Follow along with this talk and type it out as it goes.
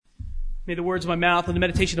May the words of my mouth and the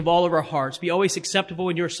meditation of all of our hearts be always acceptable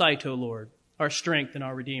in your sight, O Lord, our strength and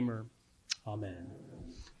our Redeemer. Amen.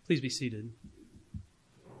 Please be seated.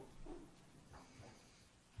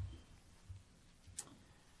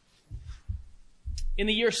 In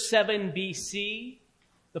the year 7 BC,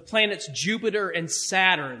 the planets Jupiter and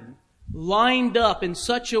Saturn lined up in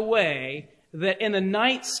such a way that in the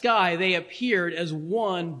night sky they appeared as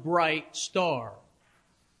one bright star.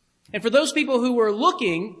 And for those people who were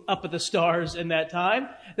looking up at the stars in that time,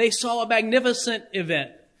 they saw a magnificent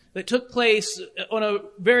event that took place on a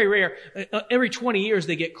very rare, every 20 years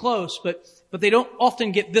they get close, but they don't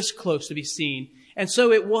often get this close to be seen. And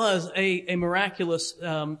so it was a miraculous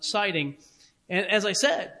sighting. And as I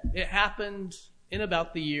said, it happened in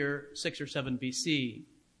about the year 6 or 7 BC.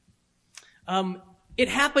 It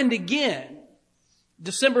happened again,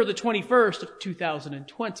 December the 21st of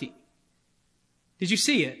 2020. Did you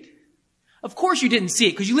see it? Of course you didn't see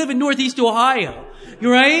it because you live in Northeast Ohio,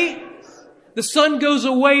 right? The sun goes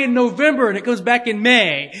away in November and it comes back in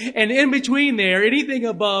May. And in between there, anything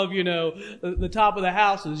above, the top of the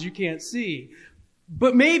houses you can't see.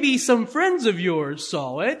 But maybe some friends of yours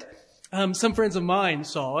saw it. Some friends of mine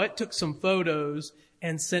saw it, took some photos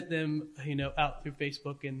and sent them, out through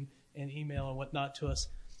Facebook and email and whatnot to us.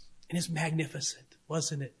 And it's magnificent,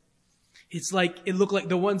 wasn't it? It's like, it looked like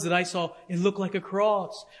the ones that I saw, it looked like a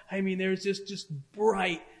cross. I mean, there's just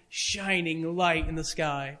bright, shining light in the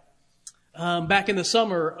sky. Back in the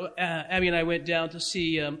summer, Abby and I went down to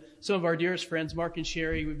see some of our dearest friends, Mark and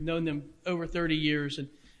Sherry. We've known them over 30 years, and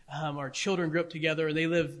our children grew up together, and they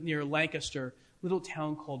live near Lancaster, a little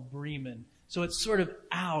town called Bremen. So it's sort of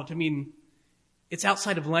out. I mean, it's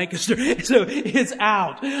outside of Lancaster, so it's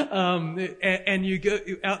out. And you go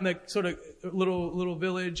out in the sort of little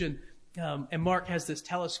village, and Mark has this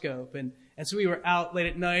telescope, and so we were out late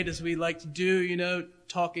at night, as we like to do,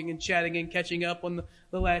 talking and chatting and catching up on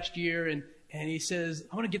the last year, and he says,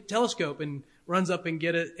 I want to get the telescope, and runs up and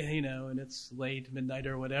get it, and it's late, midnight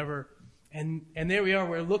or whatever, and there we are,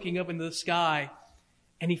 we're looking up into the sky,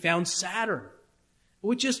 and he found Saturn,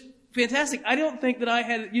 which is fantastic. I don't think that I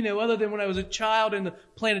had, other than when I was a child in the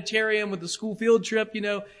planetarium with the school field trip,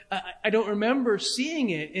 I don't remember seeing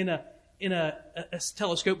it in a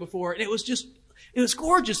telescope before. And it was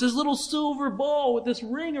gorgeous. This little silver ball with this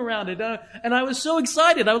ring around it. And I was so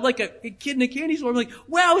excited. I was like a kid in a candy store. I'm like,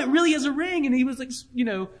 wow, it really has a ring. And he was like,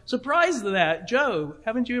 surprised at that. Joe,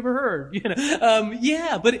 haven't you ever heard?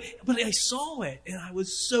 Yeah, but I saw it and I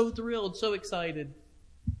was so thrilled, so excited.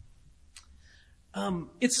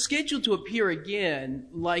 It's scheduled to appear again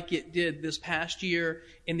like it did this past year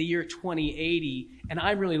in the year 2080. And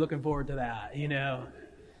I'm really looking forward to that,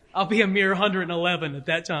 I'll be a mere 111 at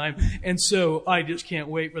that time. And so I just can't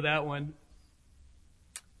wait for that one.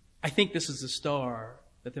 I think this is the star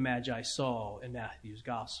that the Magi saw in Matthew's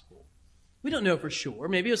gospel. We don't know for sure.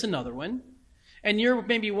 Maybe it was another one. And you're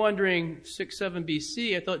maybe wondering, 6, 7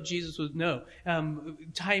 BC, I thought Jesus was, no.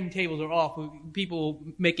 Timetables are off. People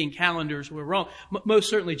making calendars were wrong. Most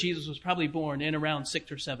certainly Jesus was probably born in around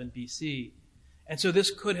 6 or 7 BC. And so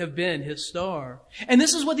this could have been his star. And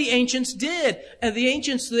this is what the ancients did. And the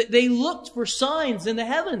ancients, they looked for signs in the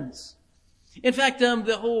heavens. In fact,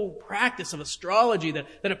 the whole practice of astrology, that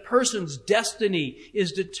a person's destiny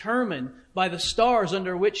is determined by the stars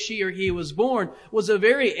under which she or he was born, was a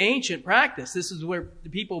very ancient practice. This is where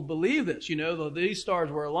people believe this. These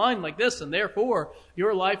stars were aligned like this, and therefore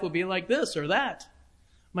your life will be like this or that.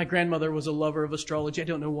 My grandmother was a lover of astrology. I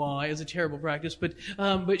don't know why. It's a terrible practice,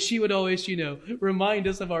 but she would always, remind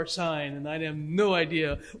us of our sign, and I have no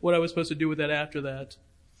idea what I was supposed to do with that after that.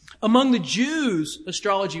 Among the Jews,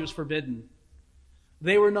 astrology was forbidden.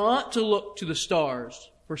 They were not to look to the stars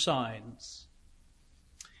for signs.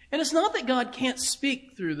 And it's not that God can't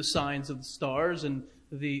speak through the signs of the stars and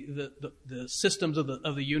the systems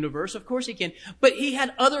of the universe. Of course he can. But he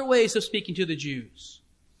had other ways of speaking to the Jews.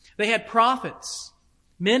 They had prophets,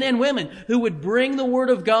 men and women, who would bring the word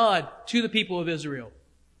of God to the people of Israel.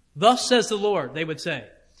 Thus says the Lord, they would say.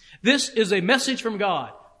 This is a message from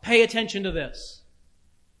God. Pay attention to this.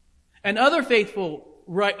 And other faithful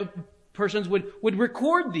persons would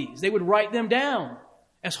record these. They would write them down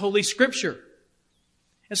as Holy Scripture.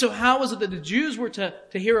 And so how was it that the Jews were to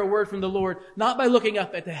hear a word from the Lord? Not by looking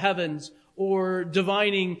up at the heavens or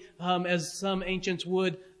divining, as some ancients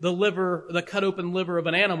would, the cut open liver of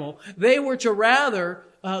an animal. They were to rather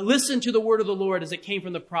listen to the word of the Lord as it came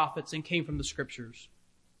from the prophets and came from the Scriptures.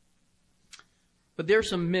 But there are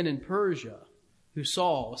some men in Persia who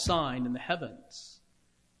saw a sign in the heavens.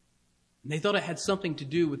 And they thought it had something to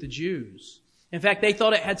do with the Jews. In fact, they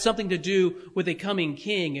thought it had something to do with a coming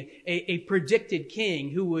king, a predicted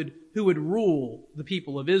king who would rule the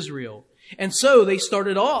people of Israel. And so they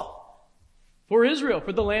started off for Israel,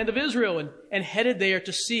 for the land of Israel, and headed there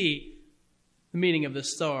to see the meaning of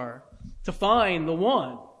this star, to find the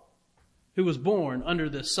one who was born under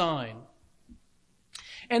this sign.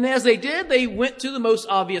 And as they did, they went to the most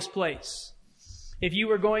obvious place. If you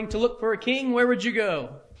were going to look for a king, where would you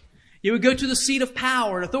go? You would go to the seat of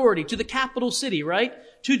power and authority, to the capital city, right?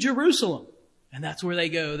 To Jerusalem. And that's where they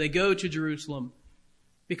go. They go to Jerusalem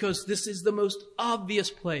because this is the most obvious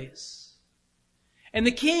place. And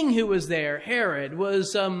the king who was there, Herod,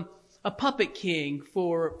 was a puppet king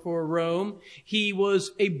for Rome. He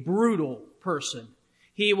was a brutal person.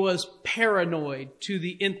 He was paranoid to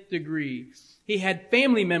the nth degree. He had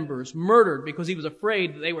family members murdered because he was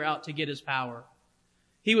afraid that they were out to get his power.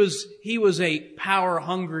 He was a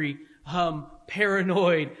power-hungry,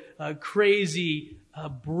 paranoid, crazy,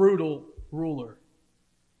 brutal ruler.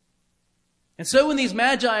 And so when these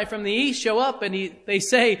magi from the east show up and they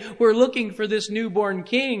say, we're looking for this newborn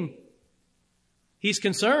king, he's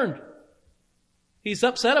concerned. He's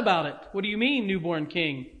upset about it. What do you mean, newborn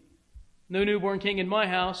king? No newborn king in my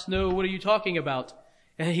house. No, what are you talking about?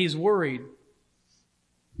 And he's worried.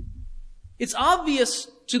 It's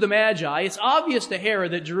obvious to the Magi, it's obvious to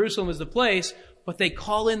Herod that Jerusalem is the place, but they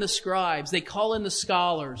call in the scribes, they call in the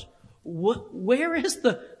scholars. Where is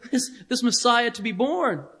this Messiah to be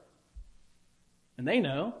born? And they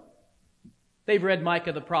know. They've read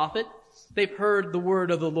Micah the prophet. They've heard the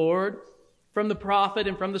word of the Lord from the prophet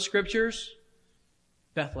and from the scriptures.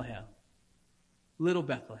 Bethlehem. Little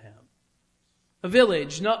Bethlehem. A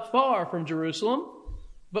village not far from Jerusalem,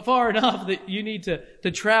 but far enough that you need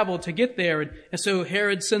to travel to get there. And so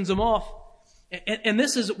Herod sends them off. And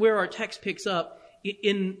this is where our text picks up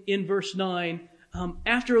in verse 9.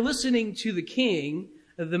 After listening to the king,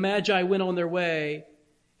 the Magi went on their way,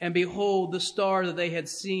 and behold, the star that they had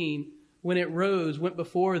seen, when it rose, went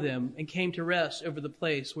before them and came to rest over the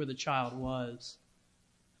place where the child was.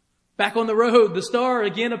 Back on the road, the star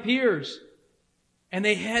again appears, and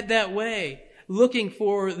they head that way, looking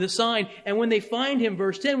for the sign. And when they find him,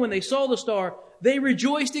 verse 10, when they saw the star, they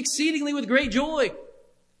rejoiced exceedingly with great joy.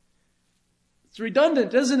 It's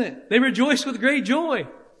redundant, isn't it? They rejoiced with great joy.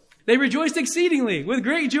 They rejoiced exceedingly with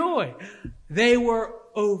great joy. They were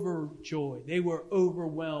overjoyed. They were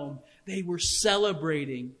overwhelmed. They were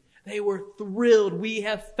celebrating. They were thrilled. We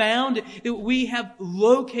have found it. We have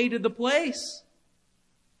located the place.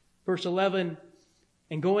 Verse 11,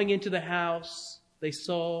 and going into the house, they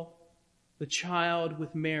saw the child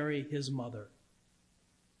with Mary, his mother.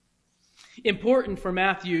 Important for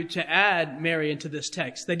Matthew to add Mary into this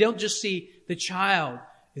text. They don't just see the child,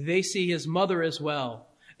 they see his mother as well.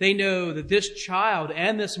 They know that this child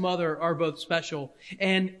and this mother are both special.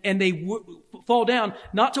 And they fall down,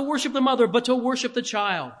 not to worship the mother, but to worship the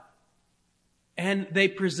child. And they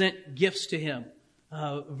present gifts to him.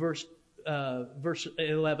 Verse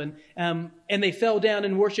 11. And they fell down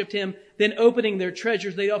and worshipped him. Then opening their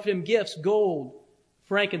treasures, they offered him gifts, gold,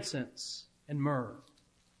 frankincense, and myrrh.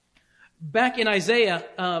 Back in Isaiah,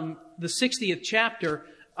 the 60th chapter,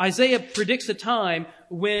 Isaiah predicts a time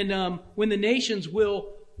when the nations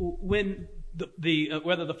will, when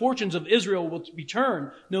whether the fortunes of Israel will be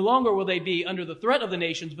turned. No longer will they be under the threat of the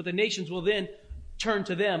nations, but the nations will then turn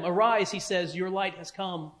to them. Arise, he says, your light has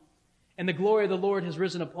come, and the glory of the Lord has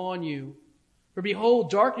risen upon you. For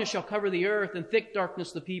behold, darkness shall cover the earth, and thick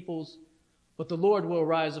darkness the peoples. But the Lord will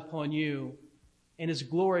arise upon you, and his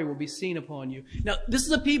glory will be seen upon you. Now, this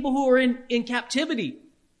is a people who are in captivity.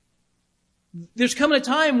 There's coming a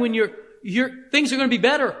time when your things are going to be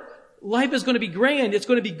better. Life is going to be grand. It's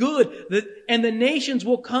going to be good. And the nations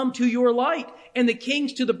will come to your light, and the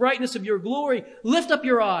kings to the brightness of your glory. Lift up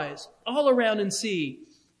your eyes all around and see.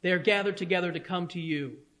 They are gathered together to come to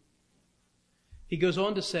you. He goes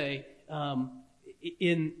on to say,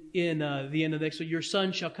 in the end of the next, so your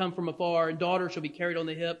son shall come from afar, and daughter shall be carried on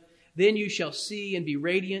the hip. Then you shall see and be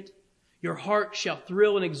radiant. Your heart shall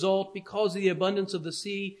thrill and exult, because of the abundance of the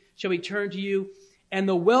sea shall be turned to you, and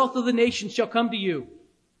the wealth of the nations shall come to you.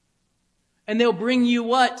 And they'll bring you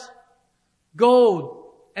what?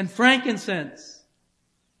 Gold and frankincense.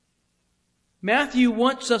 Matthew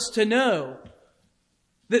wants us to know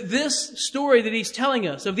that this story that he's telling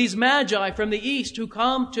us of these magi from the east who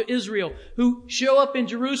come to Israel, who show up in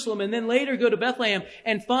Jerusalem and then later go to Bethlehem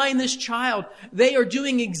and find this child, they are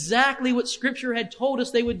doing exactly what Scripture had told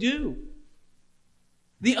us they would do.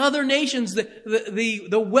 The other nations,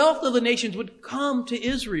 the wealth of the nations would come to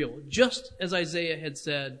Israel, just as Isaiah had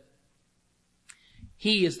said.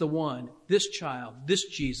 He is the one, this child, this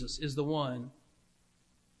Jesus is the one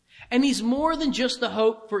And He's more than just the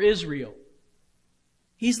hope for Israel.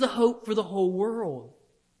 He's the hope for the whole world.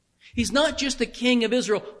 He's not just the King of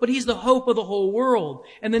Israel, but He's the hope of the whole world.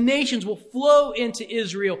 And the nations will flow into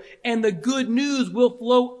Israel, and the good news will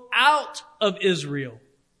flow out of Israel.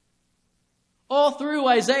 All through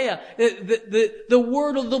Isaiah, the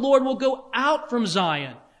word of the Lord will go out from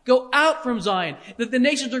Zion. Go out from Zion. That the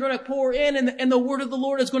nations are going to pour in, and the word of the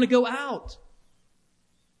Lord is going to go out.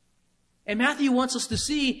 And Matthew wants us to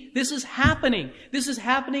see this is happening. This is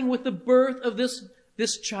happening with the birth of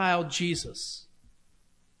this child, Jesus.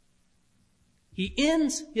 He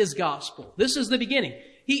ends His gospel. This is the beginning.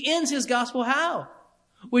 He ends His gospel how?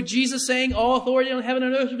 With Jesus saying, all authority on heaven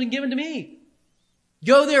and earth has been given to me.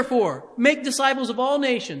 Go therefore, make disciples of all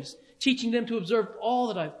nations, teaching them to observe all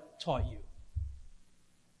that I've taught you.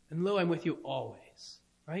 And lo, I'm with you always.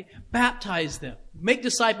 Right? Baptize them. Make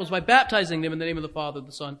disciples by baptizing them in the name of the Father,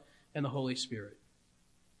 the Son, and the Holy Spirit.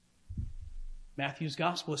 Matthew's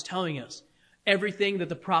gospel is telling us everything that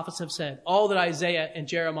the prophets have said, all that Isaiah and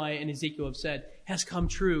Jeremiah and Ezekiel have said, has come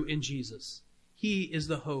true in Jesus. He is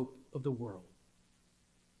the hope of the world.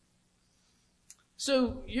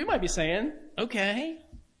 So you might be saying, okay,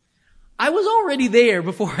 I was already there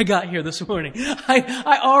before I got here this morning.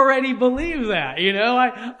 I already believe that,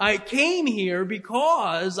 I came here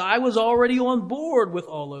because I was already on board with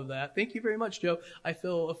all of that. Thank you very much, Joe. I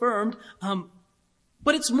feel affirmed.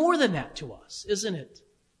 But it's more than that to us, isn't it?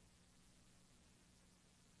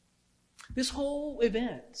 This whole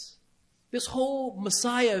event, this whole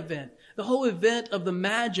Messiah event, the whole event of the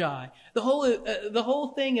Magi, the whole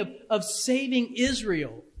thing of saving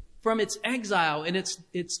Israel from its exile and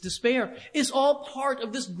its despair is all part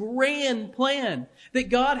of this grand plan that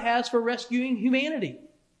God has for rescuing humanity.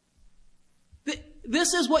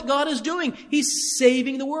 This is what God is doing. He's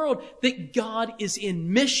saving the world. That God is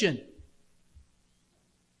in mission.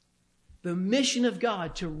 The mission of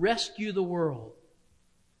God to rescue the world.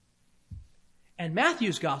 And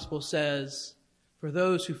Matthew's gospel says, for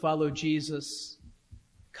those who follow Jesus,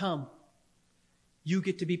 come. You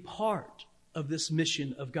get to be part of this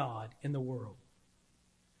mission of God in the world.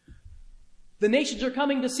 The nations are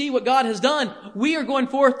coming to see what God has done. We are going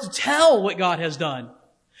forth to tell what God has done.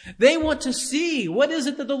 They want to see what is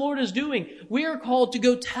it that the Lord is doing. We are called to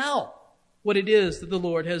go tell what it is that the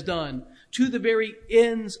Lord has done to the very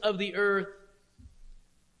ends of the earth,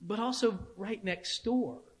 but also right next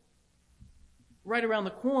door. Right around the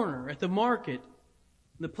corner, at the market,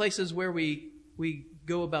 the places where we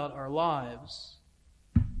go about our lives.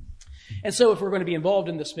 And so if we're going to be involved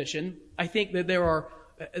in this mission, I think that there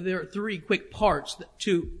are three quick parts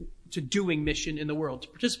to doing mission in the world, to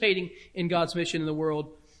participating in God's mission in the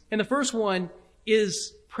world. And the first one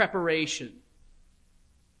is preparation.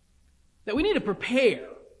 That we need to prepare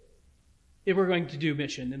if we're going to do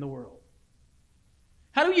mission in the world.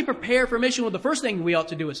 How do you prepare for mission? Well, the first thing we ought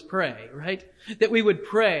to do is pray, right? That we would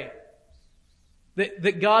pray.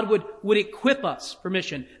 That God would equip us for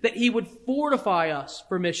mission. That He would fortify us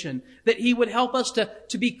for mission. That He would help us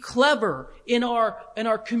to be clever in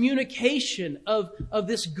our communication of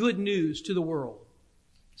this good news to the world.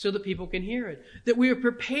 So that people can hear it. That we are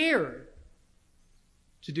prepared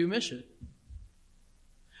to do mission.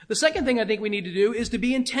 The second thing I think we need to do is to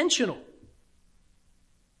be intentional.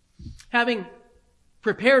 Having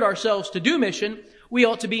prepared ourselves to do mission, we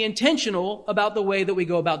ought to be intentional about the way that we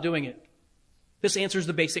go about doing it. This answers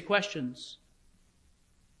the basic questions.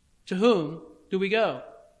 To whom do we go?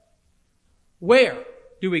 Where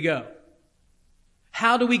do we go?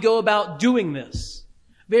 How do we go about doing this?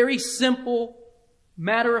 Very simple,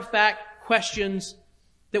 matter-of-fact questions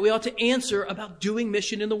that we ought to answer about doing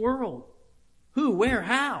mission in the world. Who, where,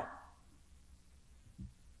 how?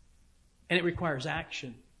 And it requires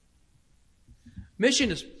action.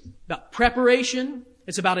 Mission is about preparation,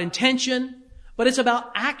 it's about intention, but it's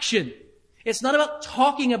about action. It's not about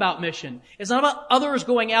talking about mission. It's not about others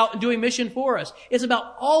going out and doing mission for us. It's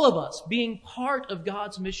about all of us being part of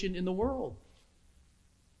God's mission in the world.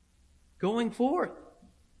 Going forth.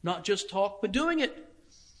 Not just talk, but doing it.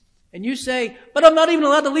 And you say, but I'm not even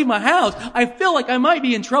allowed to leave my house. I feel like I might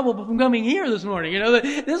be in trouble from coming here this morning.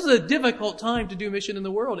 This is a difficult time to do mission in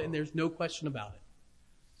the world, and there's no question about it.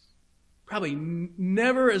 Probably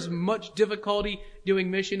never as much difficulty doing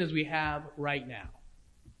mission as we have right now.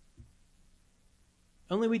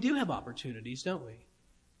 Only we do have opportunities, don't we?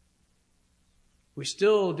 We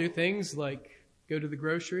still do things like go to the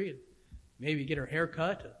grocery and maybe get our hair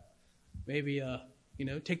cut, maybe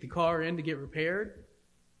take the car in to get repaired.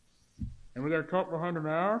 And we got to talk behind a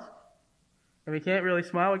mask, and we can't really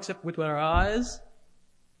smile except with our eyes.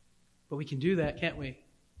 But we can do that, can't we?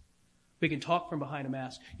 We can talk from behind a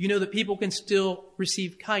mask. You know that people can still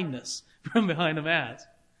receive kindness from behind a mask.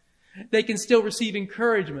 They can still receive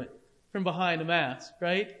encouragement from behind a mask,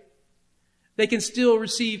 right? They can still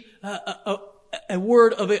receive a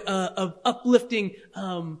word of uplifting,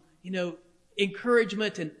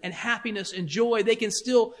 encouragement and happiness and joy. They can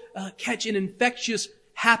still catch an infectious,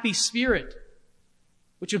 happy spirit,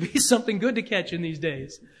 which would be something good to catch in these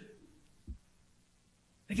days.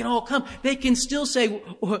 They can all come. They can still say,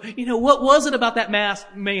 what was it about that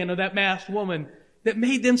masked man or that masked woman that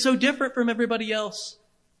made them so different from everybody else?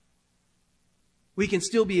 We can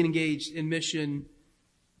still be engaged in mission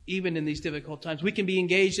even in these difficult times. We can be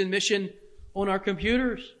engaged in mission on our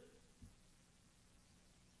computers.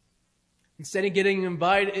 Instead of getting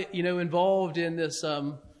involved in this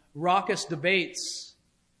raucous debates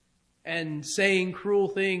and saying cruel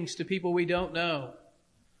things to people we don't know,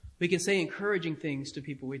 we can say encouraging things to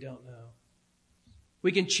people we don't know.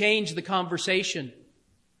 We can change the conversation.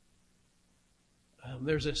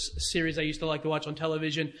 There's a series I used to like to watch on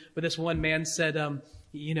television, but this one man said,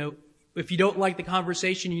 if you don't like the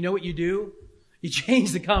conversation, you know what you do? You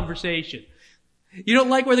change the conversation. You don't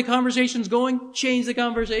like where the conversation's going? Change the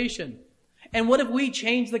conversation. And what if we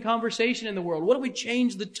change the conversation in the world? What if we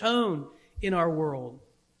change the tone in our world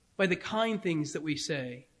by the kind things that we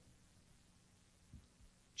say?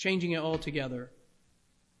 Changing it altogether.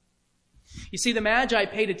 You see, the Magi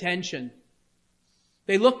paid attention.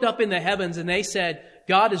 They looked up in the heavens and they said,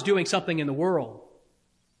 God is doing something in the world.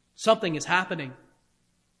 Something is happening.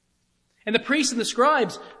 And the priests and the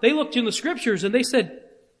scribes, they looked in the scriptures and they said,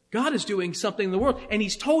 God is doing something in the world. And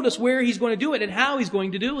He's told us where He's going to do it and how He's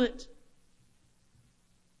going to do it.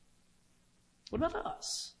 What about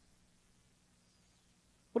us?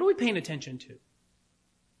 What are we paying attention to?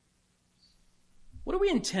 What are we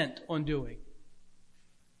intent on doing?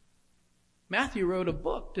 Matthew wrote a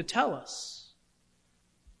book to tell us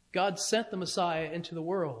God sent the Messiah into the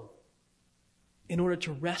world in order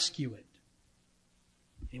to rescue it.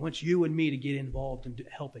 He wants you and me to get involved in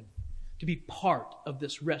helping, to be part of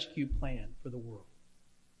this rescue plan for the world.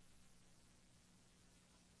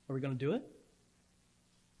 Are we going to do it?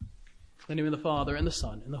 In the name of the Father, and the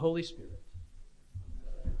Son, and the Holy Spirit.